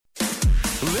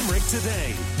Limerick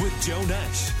Today with Joe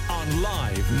Nash on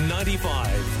Live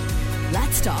 95.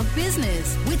 Let's talk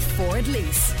business with Ford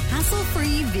Lease.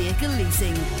 Hassle-free vehicle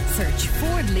leasing. Search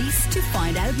Ford Lease to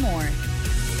find out more.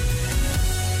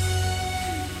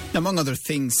 Among other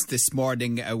things, this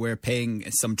morning we're paying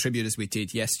some tribute, as we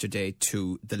did yesterday,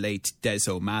 to the late Des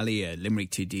O'Malley, a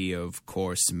Limerick TD, of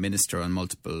course, minister on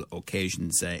multiple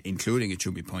occasions, including, it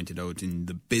should be pointed out, in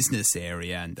the business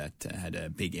area, and that had a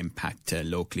big impact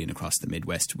locally and across the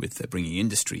Midwest with bringing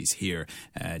industries here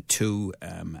to,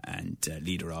 and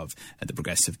leader of the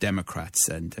Progressive Democrats.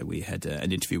 And we had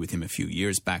an interview with him a few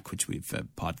years back, which we've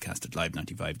podcasted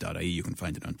live95.ie. You can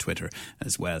find it on Twitter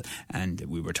as well. And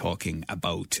we were talking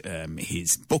about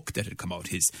his book that had come out,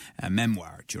 his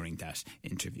memoir, during that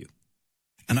interview.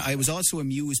 And I was also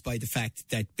amused by the fact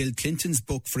that Bill Clinton's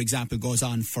book, for example, goes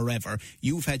on forever.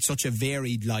 You've had such a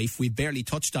varied life. We've barely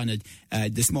touched on it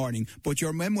this morning, but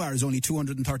your memoir is only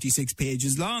 236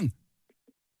 pages long.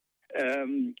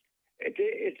 It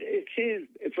is,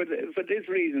 for this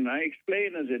reason, I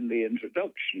explain it in the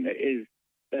introduction, is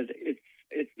that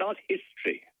it's not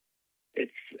history.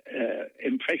 It's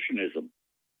impressionism.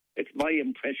 It's my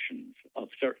impressions of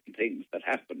certain things that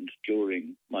happened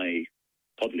during my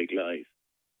public life.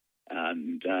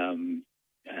 And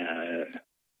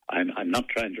I'm not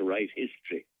trying to write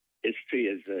history. History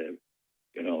is,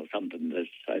 something that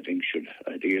I think should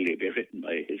ideally be written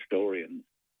by historians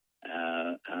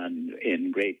and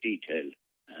in great detail.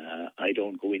 I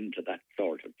don't go into that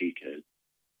sort of detail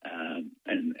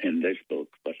in this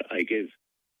book, but I give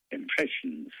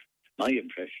my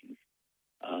impressions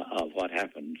of what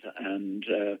happened and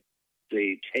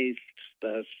the taste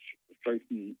that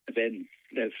certain events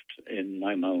left in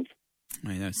my mouth.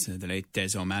 Right, that's the late Des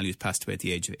O'Malley, who's passed away at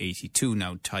the age of 82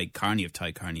 now. Tadhg Kearney of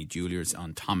Tadhg Kearney Jewellers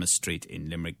on Thomas Street in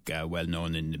Limerick, well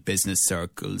known in the business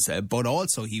circles, but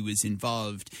also he was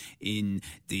involved in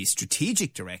the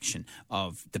strategic direction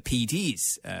of the PDs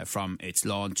from its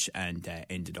launch, and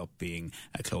ended up being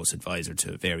a close advisor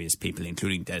to various people,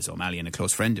 including Des O'Malley, and a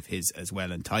close friend of his as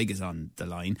well. And Tadhg is on the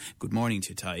line. Good morning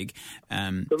to Tadhg.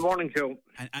 Good morning, Joe.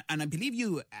 And I believe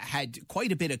you had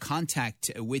quite a bit of contact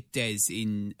with Des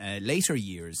in later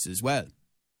years as well.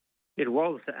 It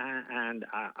was, and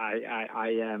I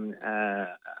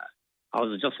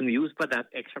was just amused by that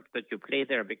excerpt that you played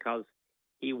there, because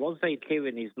he was very clear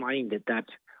in his mind that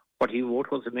what he wrote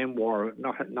was a memoir,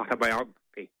 not a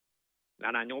biography.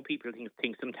 And I know people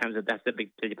think sometimes that that's a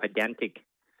bit pedantic.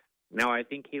 Now, I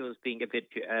think he was being a bit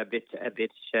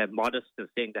modest of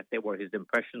saying that they were his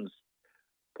impressions.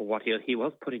 But what he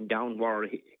was putting down were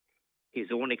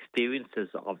his own experiences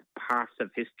of parts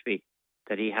of history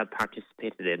that he had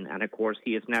participated in. And, of course,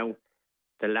 he is now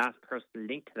the last person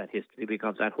linked to that history,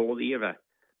 because that whole era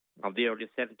of the early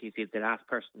 70s, he's the last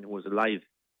person who was alive.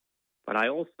 But I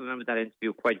also remember that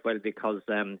interview quite well, because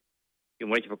you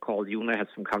might have recalled you and I had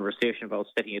some conversation about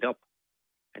setting it up.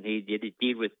 And he did a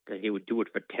deal with that he would do it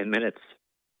for 10 minutes.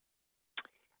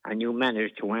 And you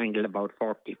managed to angle about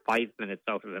 45 minutes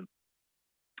out of him.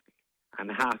 And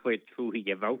halfway through, he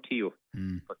gave out to you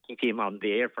for keeping him on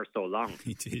the air for so long.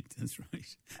 He did, that's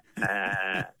right.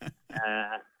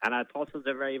 And I thought it was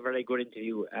a very, very good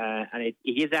interview. And it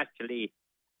is actually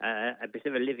a bit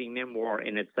of a living memoir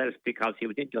in itself, because he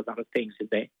was into a lot of things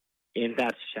in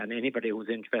that. And anybody who's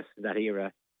interested in that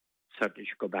era certainly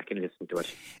should go back and listen to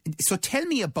it. So tell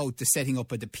me about the setting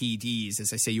up of the PDs.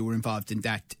 As I say, you were involved in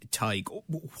that, Tadhg.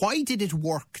 Why did it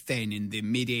work then in the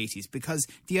mid-80s? Because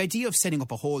the idea of setting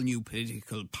up a whole new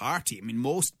political party, I mean,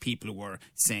 most people were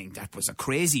saying that was a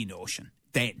crazy notion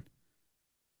then.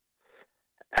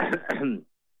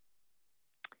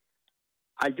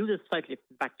 I'll do this slightly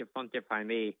back to front, if I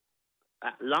may.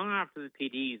 Long after the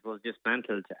PDs was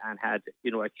dismantled and had,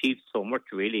 achieved so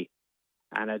much, really,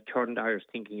 and it turned Irish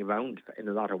thinking around in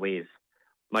a lot of ways.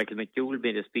 Michael McDowell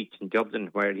made a speech in Dublin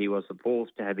where he was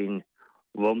supposed to have been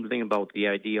rumbling about the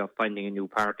idea of finding a new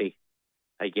party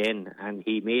again, and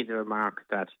he made the remark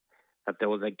that there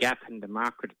was a gap in the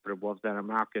market, but it wasn't a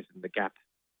market in the gap.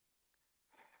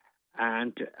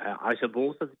 And I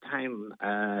suppose at the time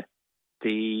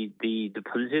the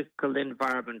political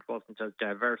environment wasn't as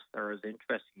diverse or as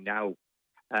interesting now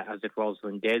as it was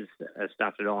when Des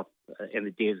started off in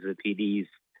the days of the PDs.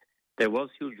 There was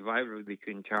huge rivalry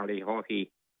between Charlie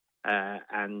Haughey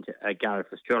and Gareth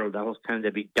Fitzgerald. That was kind of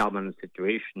a big dominant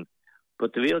situation.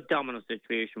 But the real dominant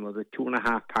situation was the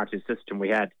 2.5-party system we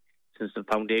had since the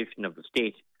foundation of the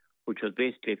state, which was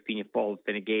basically Fianna Fáil,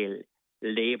 Fine Gael,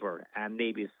 Labour, and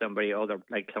maybe somebody other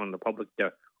like Clonmel Republic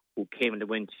there who came in the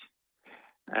winch.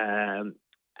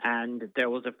 And there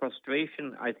was a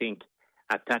frustration, I think,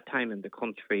 at that time in the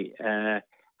country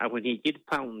And when he did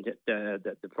found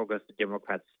the Progressive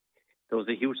Democrats, there was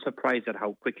a huge surprise at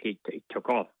how quickly it took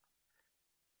off.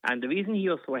 And the reason he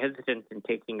was so hesitant in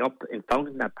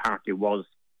founding that party was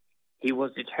he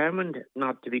was determined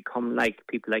not to become like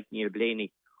people like Neil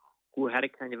Blaney, who had a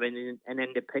kind of an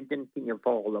independent Fianna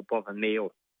Fáil above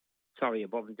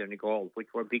Donegal, which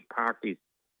were big parties.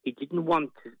 He didn't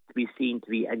want to be seen to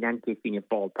be an anti-Fianna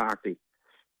Fáil party.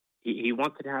 He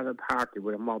wanted to have a party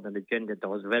with a modern agenda that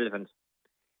was relevant.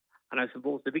 And I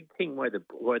suppose the big thing where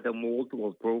the mould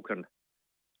was broken,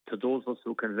 to those of us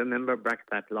who can remember back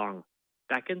that long,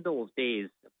 back in those days,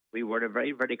 we were a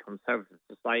very, very conservative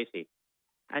society.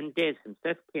 And Des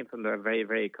himself came from a very,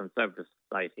 very conservative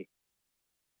society.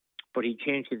 But he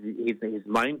changed his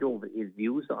mind over his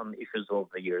views on issues over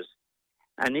the years.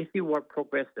 And if you were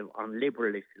progressive on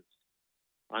liberal issues,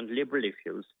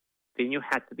 then you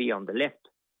had to be on the left,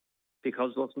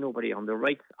 because there was nobody on the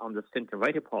right, on the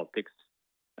centre-right of politics,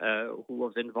 who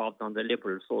was involved on the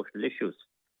liberal social issues.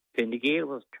 Fine Gael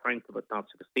was trying to, but not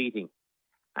succeeding.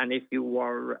 And if you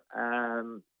were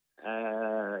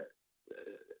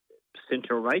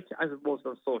centre-right, I suppose,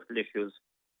 on social issues,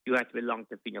 you had to belong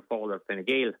to Fianna Fáil or Fine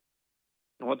Gael.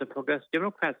 And what the Progressive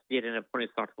Democrats did in a funny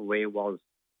sort of way was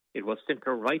it was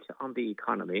centre-right on the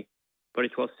economy, but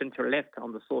it was centre-left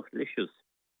on the social issues.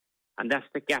 And that's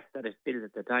the gap that is filled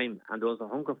at the time, and there was a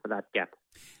hunger for that gap.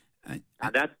 And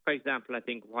that's, for example, I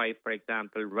think why, for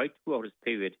example, right throughout this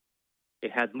period,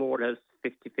 it had more or less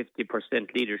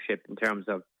 50% leadership in terms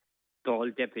of all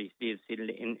deputies,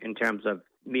 in terms of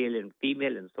male and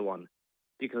female and so on.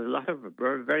 Because a lot of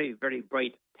very, very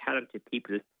bright, talented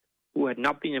people who had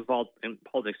not been involved in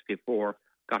politics before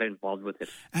got involved with it.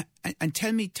 And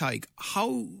tell me, Tig,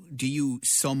 how do you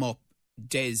sum up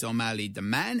Des O'Malley, the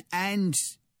man and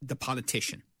the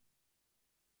politician?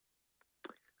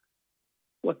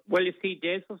 Well, you see,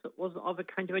 Des was of a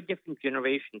kind of a different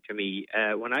generation to me.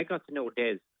 When I got to know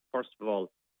Des, first of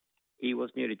all, he was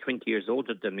nearly 20 years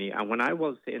older than me, and when I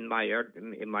was in my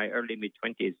early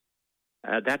mid-20s,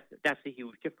 that's a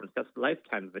huge difference. That's a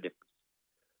lifetime of a difference.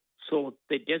 So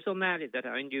the Des O'Malley that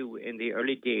I knew in the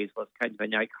early days was kind of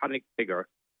an iconic figure,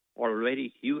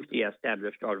 already hugely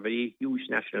established, already a huge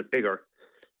national figure.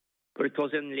 But it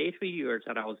was in later years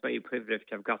that I was very privileged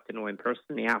to have got to know him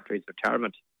personally after his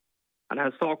retirement. And I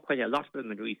saw quite a lot of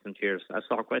him in recent years. I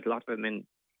saw quite a lot of him in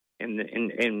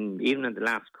even in the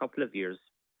last couple of years.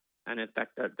 And in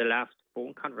fact, the last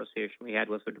phone conversation we had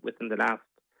was within the last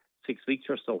 6 weeks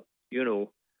or so, you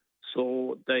know.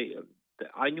 So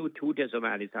I knew two Des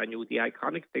O'Malleys. I knew the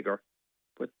iconic figure,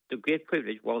 but the great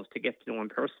privilege was to get to know him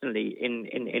personally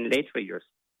in later years.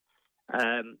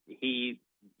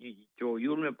 Joe,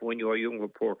 you remember when you were a young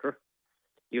reporter,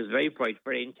 he was very bright,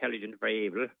 very intelligent, very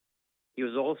able. He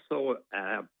was also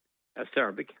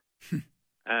acerbic.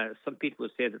 Some people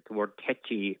would say that the word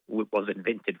tetchy was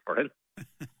invented for him.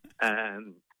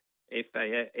 If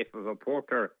a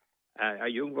reporter, a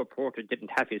young reporter,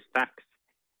 didn't have his facts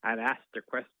and asked a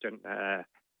question,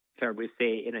 shall we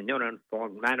say, in an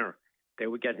uninformed manner, they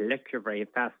would get a lecture very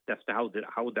fast as to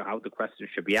how the question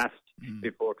should be asked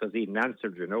before it was even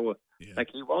answered. You know, like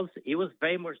he was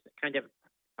very much kind of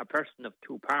a person of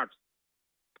two parts.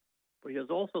 But he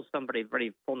was also somebody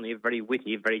very funny, very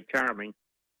witty, very charming.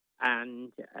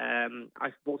 And I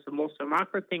suppose the most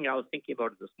remarkable thing I was thinking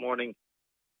about this morning,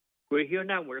 we're here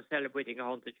now, we're celebrating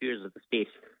 100 years of the state,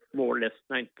 more or less,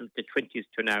 the 20s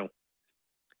to now.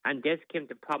 And Des came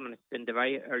to prominence in the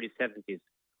very early 70s,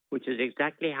 which is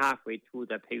exactly halfway through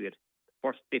that period, the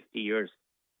first 50 years,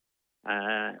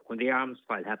 when the arms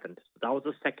trial happened. That was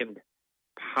the second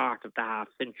part of the half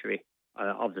century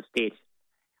of the state.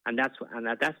 And at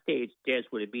that stage, Des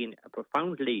would have been a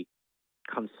profoundly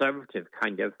conservative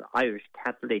kind of Irish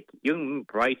Catholic, young,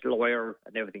 bright lawyer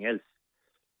and everything else.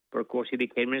 But of course, he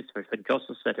became Minister for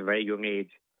Justice at a very young age.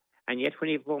 And yet,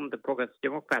 when he formed the Progressive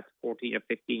Democrats 14 or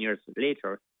 15 years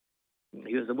later,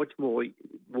 he was a much more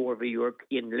of a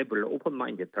European, liberal,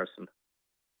 open-minded person.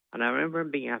 And I remember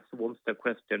him being asked once the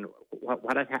question,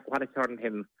 what had turned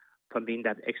him from being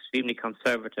that extremely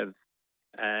conservative.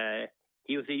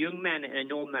 He was a young man in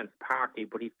an old man's party,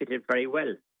 but he fitted very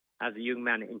well as a young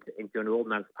man into an old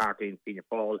man's party in Fianna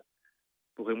Fáil.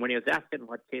 But when he was asked him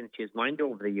what changed his mind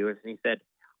over the years, and he said,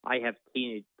 I have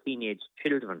teenage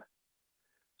children.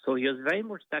 So he was very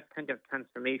much that kind of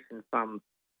transformation from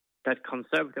that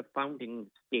conservative founding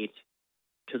state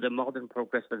to the modern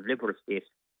progressive liberal state,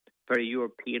 very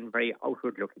European, very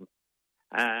outward looking.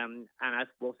 And I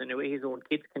suppose in a way his own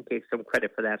kids can take some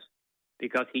credit for that,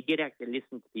 because he did actually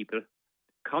listen to people.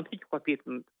 Contrary to what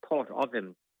people thought of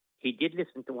him, he did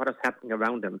listen to what was happening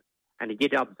around him, and he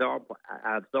did absorb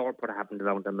what happened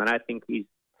around him. And I think he'd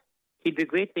be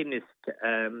greatly missed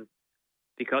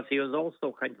because he was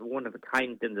also kind of one of a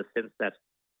kind in the sense that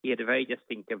he had a very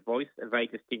distinctive voice, a very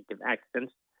distinctive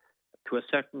accent. To a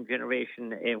certain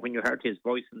generation, when you heard his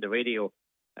voice on the radio,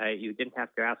 you didn't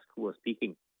have to ask who was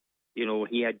speaking. You know,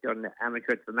 he had done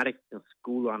amateur dramatics in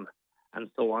school and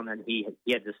so on, and he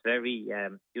had this very,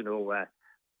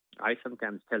 I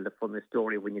sometimes tell the funny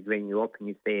story when you bring you up and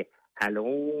you say,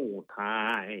 "Hello,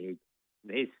 Tide,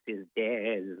 this is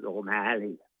Des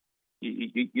O'Malley."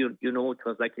 You know, it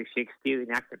was like a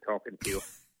Shakespearean actor talking to you.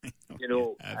 You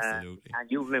know, absolutely.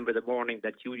 And you remember the morning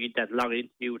that you did that long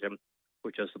interview with him,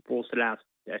 which was supposed to last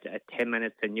 10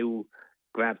 minutes, and you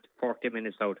grabbed 40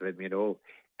 minutes out of him, you know,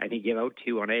 and he gave out to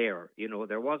you on air. You know,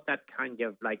 there was that kind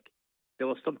of like, there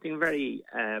was something very,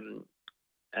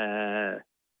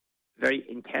 very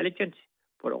intelligent,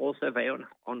 but also very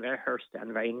unrehearsed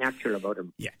and very natural about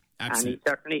him. Yeah, absolutely.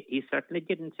 And he certainly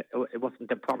didn't, it wasn't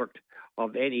the product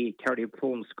of any Terry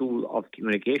Prone school of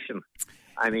communication.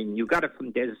 I mean, you got it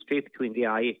from Des straight between the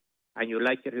eye, and you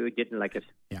liked it or you didn't like it.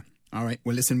 Yeah. All right.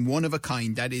 Well, listen, one of a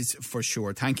kind, that is for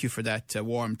sure. Thank you for that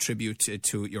warm tribute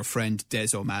to your friend Des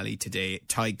O'Malley today.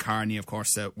 Tadhg Kearney, of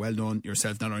course, well known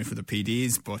yourself not only for the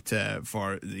PDs, but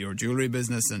for your jewellery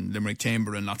business and Limerick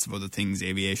Chamber and lots of other things,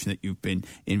 aviation that you've been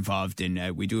involved in.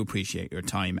 We do appreciate your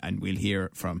time, and we'll hear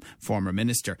from former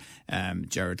Minister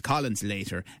Gerard Collins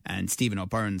later, and Stephen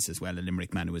O'Byrne as well, a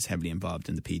Limerick man who was heavily involved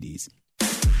in the PDs.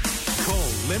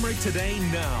 Call Limerick today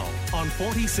now on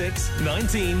 46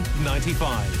 19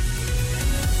 95.